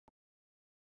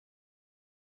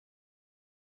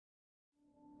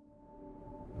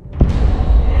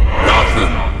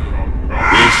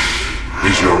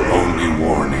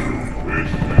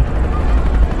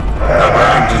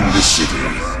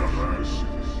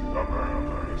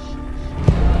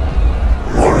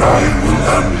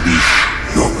unleash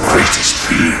your greatest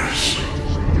fears.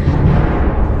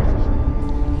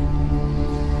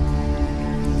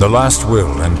 The last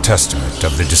will and testament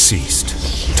of the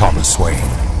deceased, Thomas Wayne.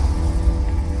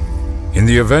 In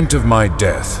the event of my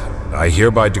death, I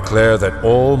hereby declare that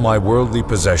all my worldly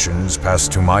possessions pass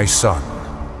to my son,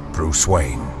 Bruce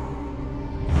Wayne.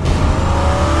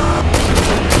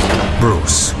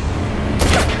 Bruce,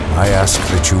 I ask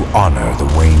that you honor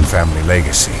the Wayne family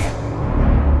legacy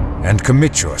and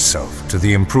commit yourself to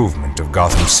the improvement of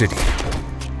Gotham City,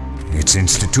 its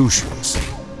institutions,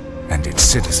 and its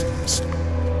citizens.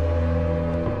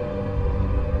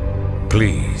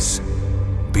 Please,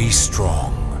 be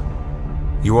strong.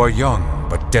 You are young,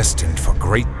 but destined for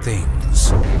great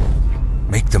things.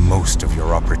 Make the most of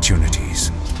your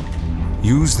opportunities.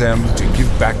 Use them to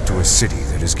give back to a city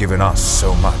that has given us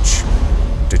so much,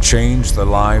 to change the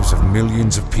lives of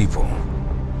millions of people.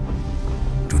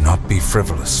 Do not be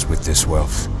frivolous with this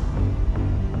wealth.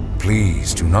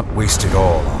 Please do not waste it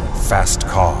all on fast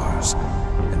cars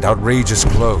and outrageous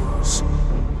clothes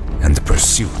and the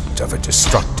pursuit of a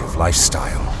destructive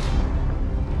lifestyle.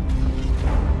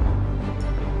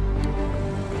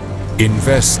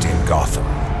 Invest in Gotham.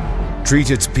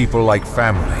 Treat its people like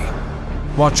family.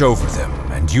 Watch over them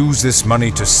and use this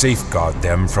money to safeguard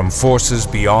them from forces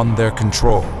beyond their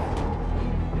control.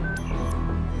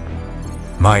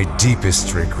 My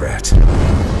deepest regret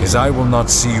is I will not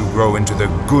see you grow into the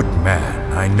good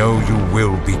man I know you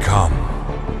will become.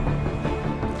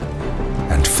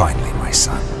 And finally, my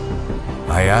son,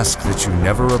 I ask that you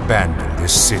never abandon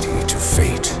this city to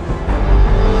fate.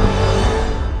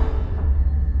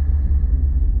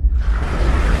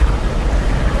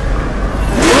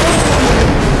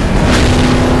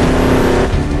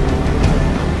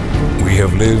 We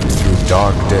have lived through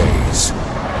dark days,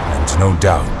 and no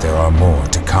doubt there are more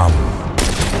to come.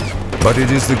 But it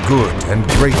is the good and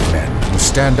great men who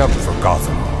stand up for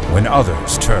Gotham when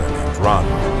others turn and run.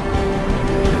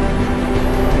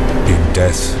 In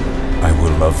death, I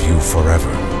will love you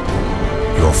forever.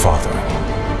 Your father,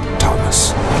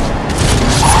 Thomas.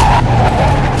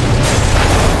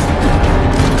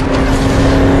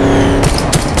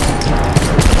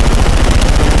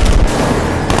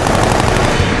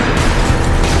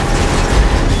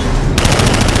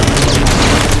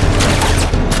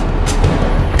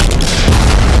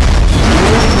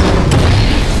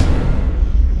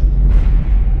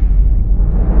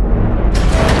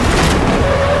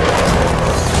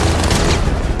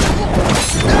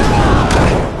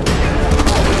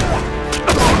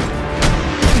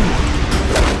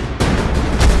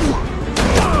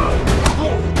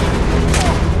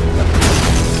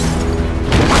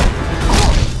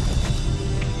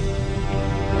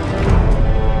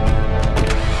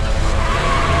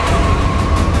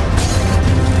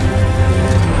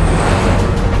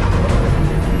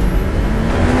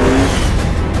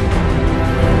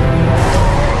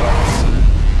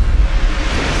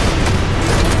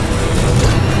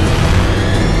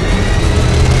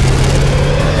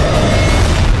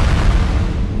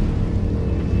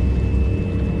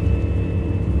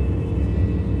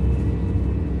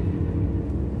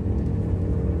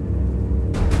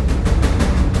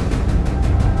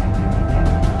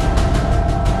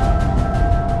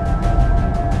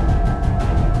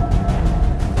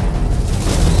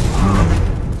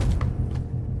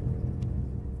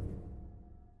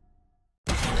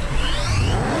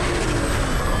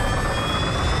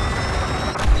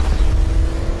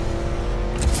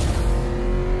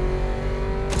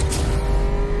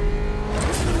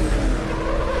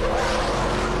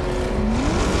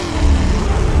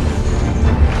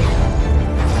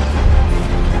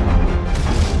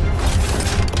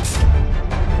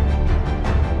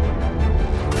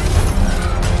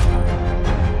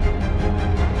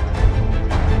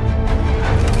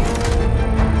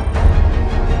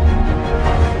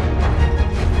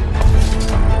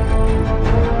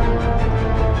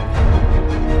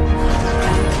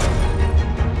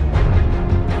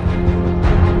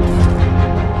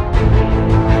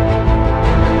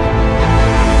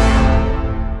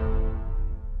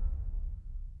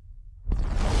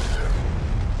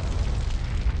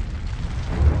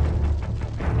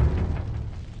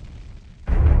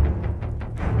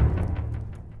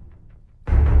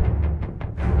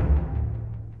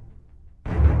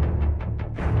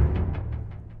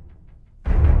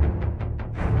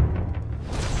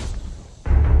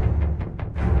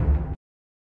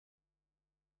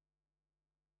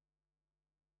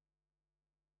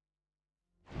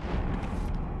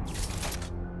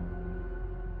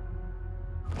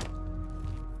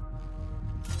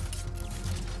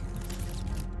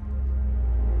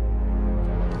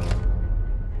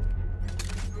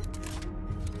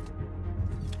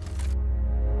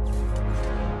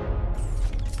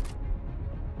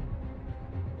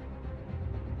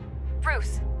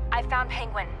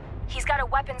 Penguin. He's got a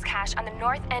weapons cache on the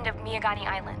north end of Miyagani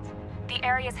Island. The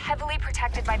area is heavily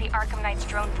protected by the Arkham Knight's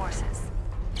drone forces.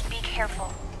 Be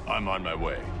careful. I'm on my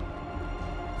way.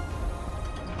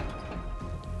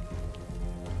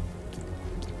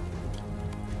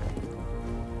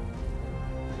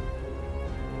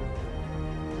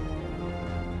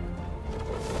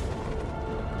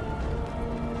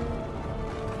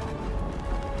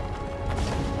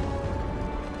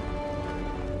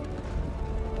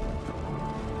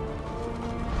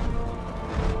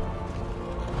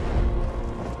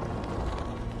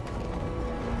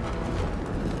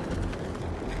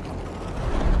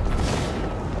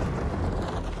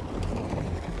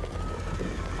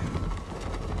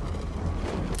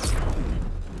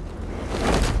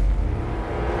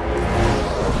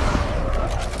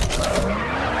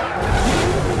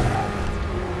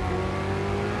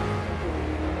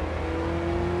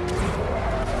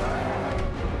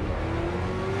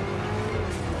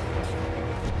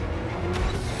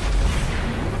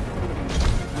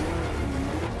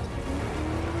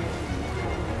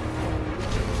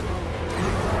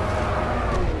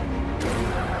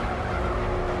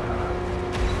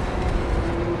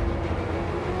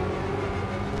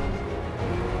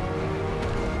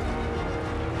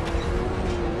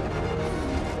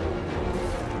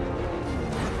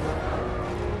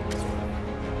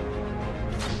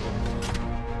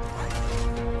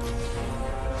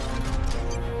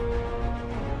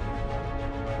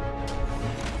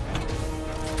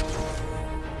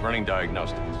 Running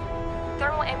diagnostics.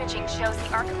 Thermal imaging shows the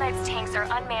Arkham Knight's tanks are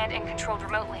unmanned and controlled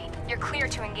remotely. You're clear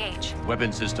to engage.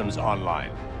 Weapon systems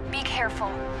online. Be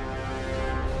careful.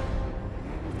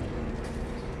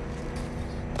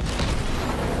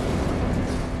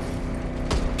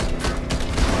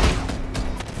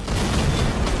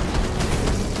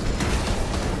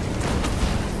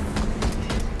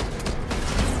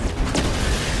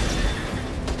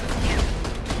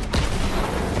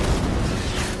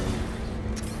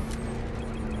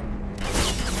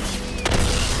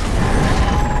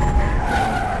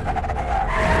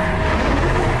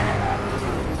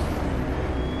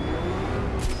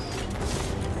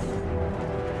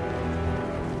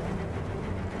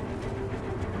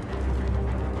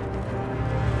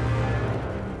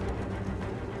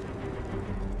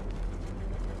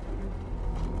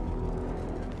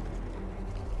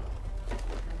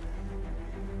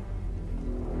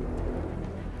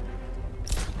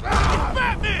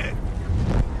 Batman!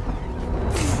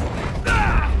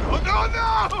 Oh,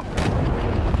 no!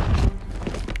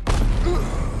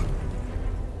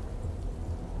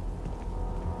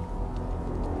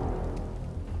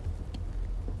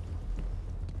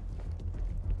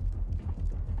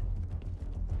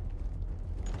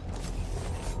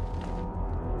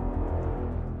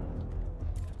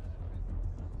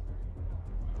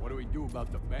 What do we do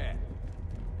about the bat?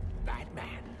 Batman.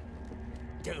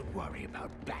 Don't worry about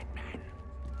Batman.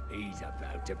 He's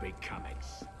about to become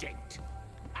extinct.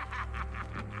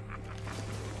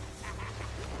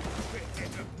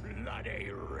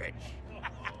 Bloody rich.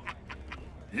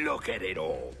 Look at it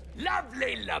all.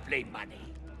 Lovely, lovely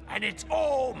money. And it's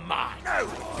all mine. No!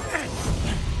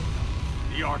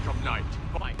 The Arkham Knight.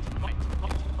 Fight.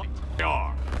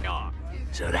 Yar.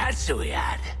 So that's who we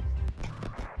had.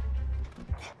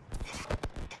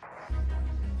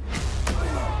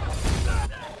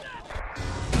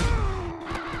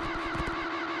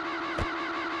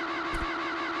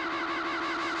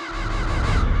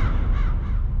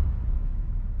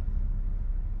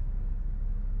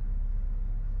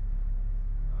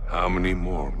 How many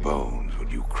more bones will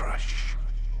you crush?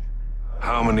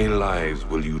 How many lives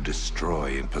will you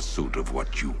destroy in pursuit of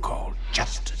what you call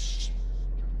justice?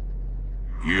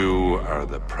 You are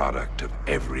the product of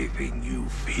everything you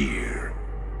fear.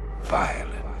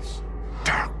 Violence,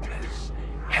 darkness,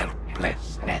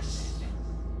 helplessness.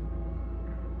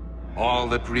 All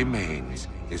that remains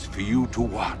is for you to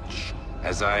watch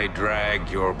as I drag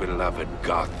your beloved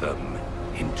Gotham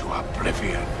into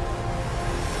oblivion.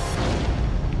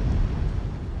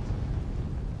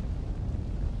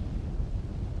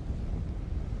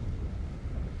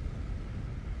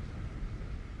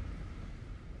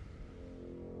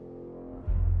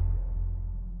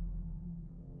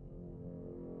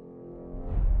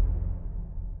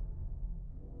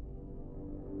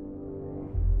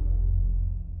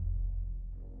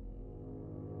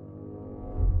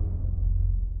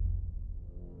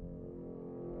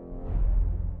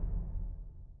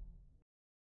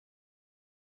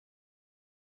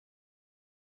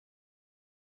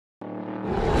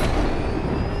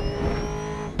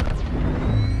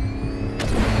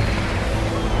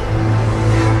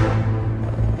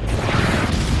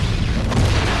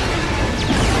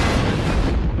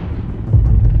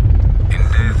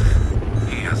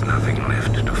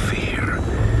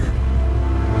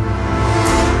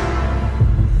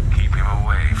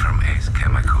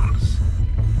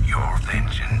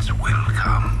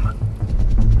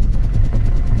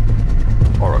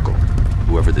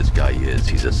 says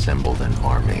he's assembled an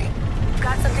army.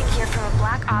 Got something here from a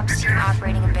Black Ops team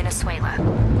operating in Venezuela.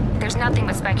 There's nothing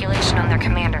but speculation on their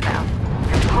commander,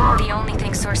 though. The only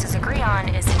thing sources agree on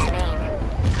is his name.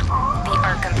 The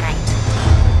Arkham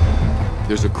Knight.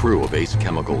 There's a crew of Ace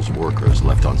Chemicals workers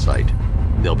left on site.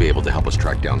 They'll be able to help us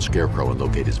track down Scarecrow and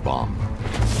locate his bomb.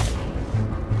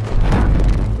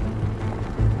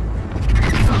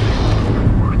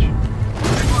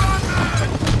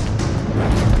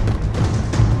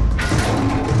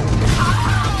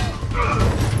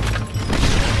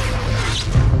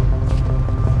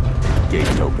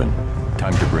 Gates open.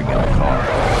 Time to bring in the car.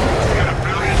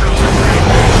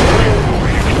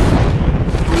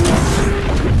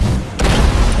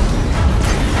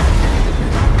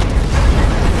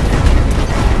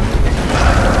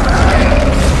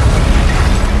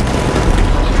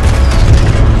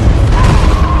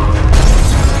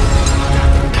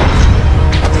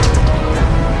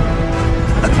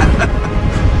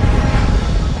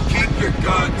 Keep your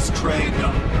guns trained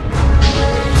up.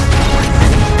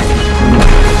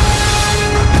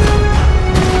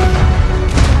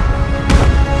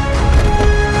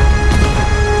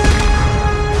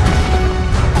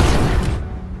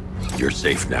 You're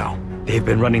safe now. They've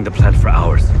been running the plant for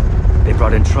hours. They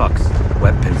brought in trucks,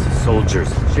 weapons,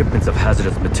 soldiers, shipments of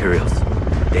hazardous materials.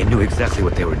 They knew exactly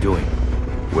what they were doing.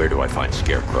 Where do I find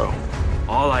Scarecrow?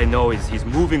 All I know is he's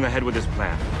moving ahead with his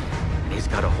plan. And he's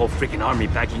got a whole freaking army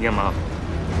backing him up.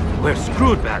 We're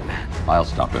screwed, Batman. I'll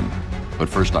stop him. But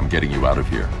first I'm getting you out of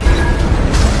here.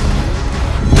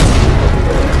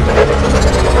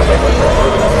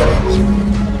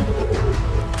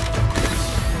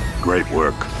 Great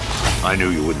work. I knew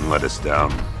you wouldn't let us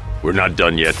down. We're not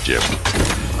done yet, Jim.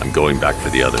 I'm going back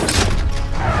for the others.